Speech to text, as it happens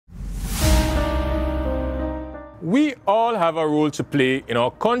We all have a role to play in our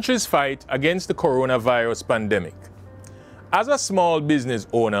country's fight against the coronavirus pandemic. As a small business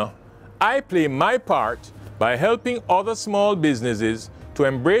owner, I play my part by helping other small businesses to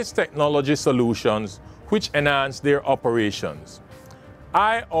embrace technology solutions which enhance their operations.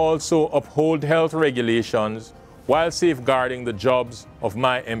 I also uphold health regulations while safeguarding the jobs of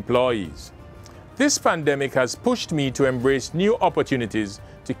my employees. This pandemic has pushed me to embrace new opportunities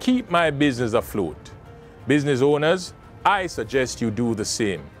to keep my business afloat. Business owners, I suggest you do the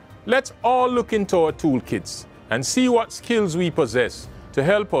same. Let's all look into our toolkits and see what skills we possess to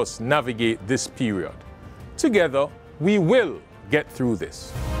help us navigate this period. Together, we will get through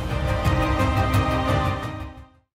this.